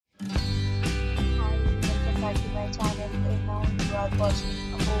channel and now you are watching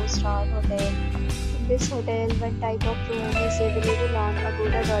a 4-star hotel. In this hotel, one type of room is available on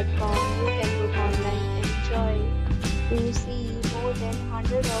agoda.com. You can book online and enjoy. To see more than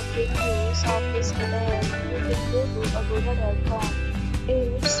 100 of reviews of this hotel, you can go to agoda.com.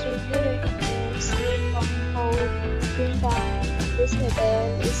 Its review rating is 8.4. Screen time in this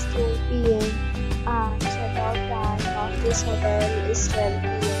hotel is 2 p.m. and check-out time of this hotel is 12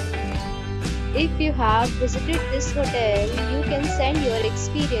 p.m. If you have visited this hotel, you can send your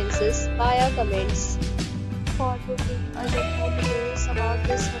experiences via comments. For booking or get more details about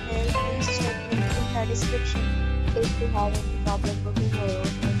this hotel, please check the link in the description. If you have any problem booking a room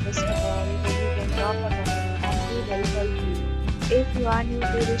in this hotel, then you can drop a comment and we will help you. If you are new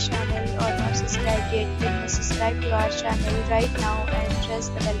to this channel or not subscribed yet, then subscribe to our channel right now and press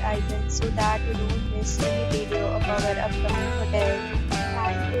the bell icon so that you don't miss any video of our upcoming hotel.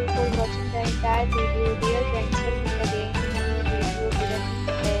 Thank you for watching the entire video. Dear friends,